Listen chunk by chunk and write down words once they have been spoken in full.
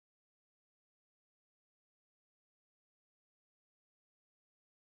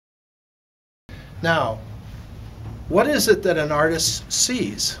Now, what is it that an artist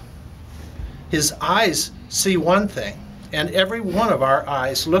sees? His eyes see one thing, and every one of our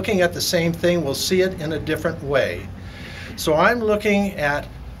eyes looking at the same thing will see it in a different way. So I'm looking at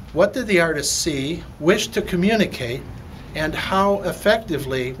what did the artist see, wish to communicate, and how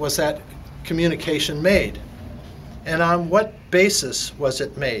effectively was that communication made? And on what basis was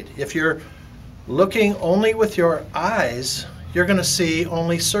it made? If you're looking only with your eyes, you're going to see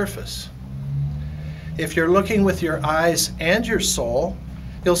only surface. If you're looking with your eyes and your soul,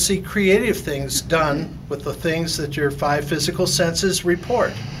 you'll see creative things done with the things that your 5 physical senses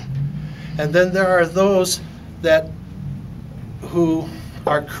report. And then there are those who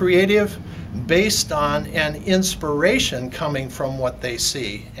are creative based on an inspiration coming from what they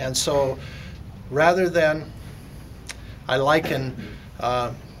see. And so rather than, I liken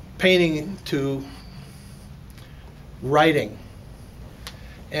painting to writing.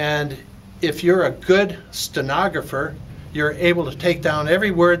 And if you're a good stenographer, you're able to take down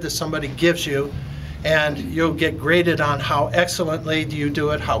every word that somebody gives you, and you'll get graded on how excellently do you do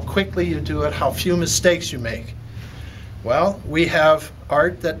it, how quickly you do it, how few mistakes you make. Well, we have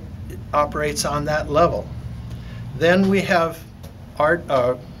art that operates on that level. Then we have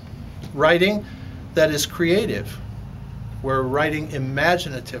writing that is creative. We're writing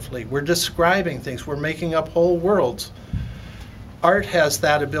imaginatively. We're describing things. We're making up whole worlds. Art has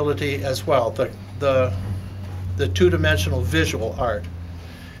that ability as well, the two-dimensional visual art.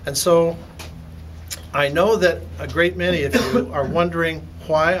 And so I know that a great many of you are wondering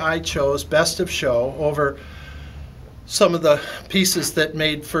why I chose Best of Show over some of the pieces that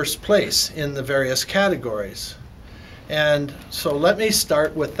made first place in the various categories. And so let me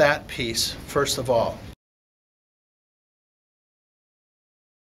start with that piece first of all.